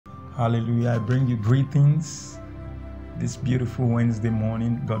Hallelujah. I bring you greetings this beautiful Wednesday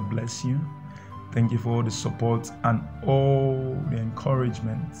morning. God bless you. Thank you for all the support and all the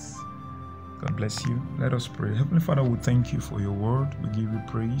encouragements. God bless you. Let us pray. Heavenly Father, we thank you for your word. We give you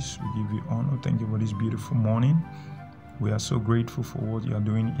praise. We give you honor. Thank you for this beautiful morning. We are so grateful for what you are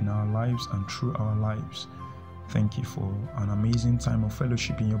doing in our lives and through our lives. Thank you for an amazing time of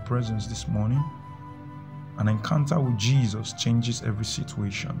fellowship in your presence this morning. An encounter with Jesus changes every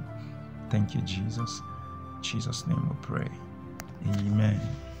situation. Thank you, Jesus. In Jesus' name we pray. Amen.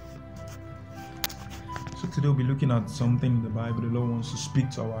 So today we'll be looking at something in the Bible. The Lord wants to speak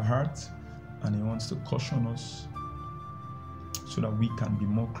to our hearts and He wants to caution us so that we can be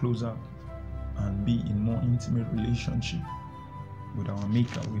more closer and be in more intimate relationship with our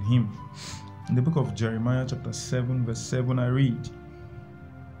Maker, with Him. In the book of Jeremiah chapter 7 verse 7 I read,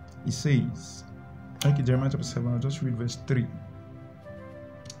 it says, Jeremiah chapter 7, I'll just read verse 3.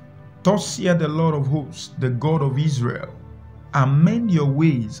 Thus saith the Lord of hosts, the God of Israel, amend your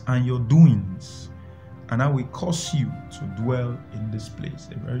ways and your doings, and I will cause you to dwell in this place.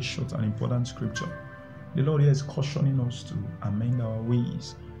 A very short and important scripture. The Lord here is cautioning us to amend our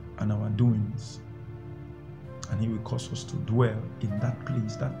ways and our doings, and He will cause us to dwell in that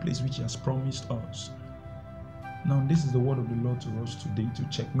place which He has promised us. Now, this is the word of the Lord to us today to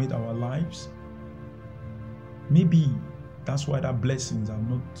checkmate our lives. Maybe that's why that blessings have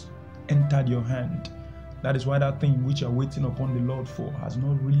not entered your hand. That is why that thing which you are waiting upon the Lord for has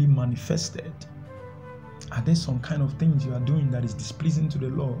not really manifested. Are there some kind of things you are doing that is displeasing to the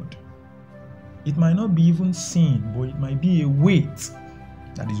Lord? It might not be even sin, but it might be a weight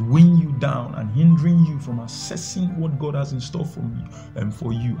that is weighing you down and hindering you from accessing what God has in store for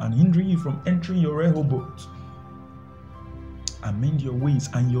you, and hindering you from entering your Rehoboth. Amend your ways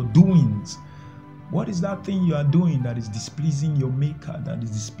and your doings. What is that thing you are doing that is displeasing your Maker, that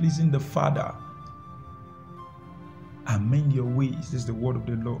is displeasing the Father? Amend your ways. This is the word of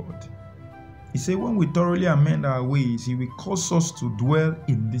the Lord. He said, when we thoroughly amend our ways, He will cause us to dwell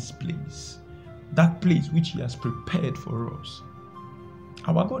in this place. That place which He has prepared for us.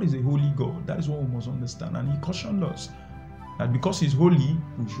 Our God is a holy God. That is what we must understand. And He cautioned us that because He's holy,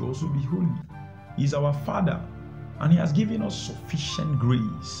 we should also be holy. He is our Father. And He has given us sufficient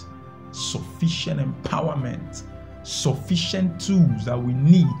grace, sufficient empowerment, sufficient tools that we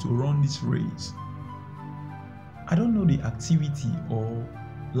need to run this race. I don't know the activity or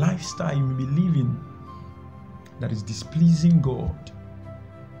lifestyle you may be living that is displeasing God.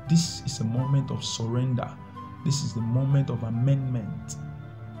 This is a moment of surrender. This is the moment of amendment.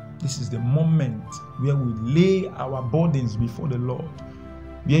 This is the moment where we lay our burdens before the Lord,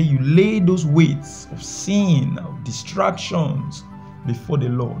 where you lay those weights of sin, of distractions before the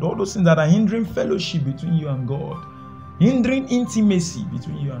Lord. All those things that are hindering fellowship between you and God, hindering intimacy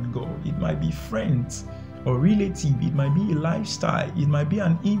between you and God. It might be friends or relative, it might be a lifestyle, it might be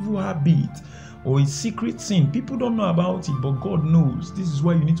an evil habit or a secret sin. People don't know about it, but God knows. This is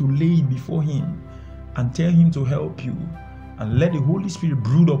why you need to lay it before Him and tell Him to help you, and let the Holy Spirit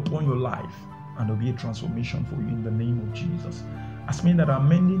brood upon your life, and there will be a transformation for you in the name of Jesus. As men that are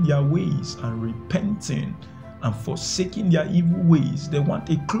mending their ways and repenting and forsaking their evil ways, they want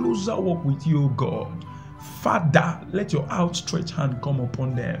a closer walk with you, O God. Father, let your outstretched hand come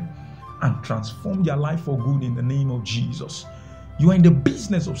upon them and transform their life for good in the name of Jesus. You are in the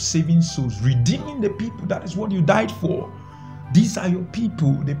business of saving souls, redeeming the people. That is what you died for. These are your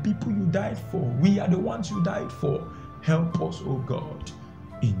people, the people you died for. We are the ones you died for. Help us, O God.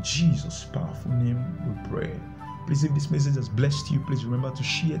 In Jesus' powerful name we pray. Please, if this message has blessed you, please remember to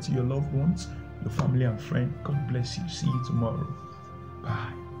share to your loved ones, your family and friends. God bless you. See you tomorrow.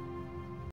 Bye.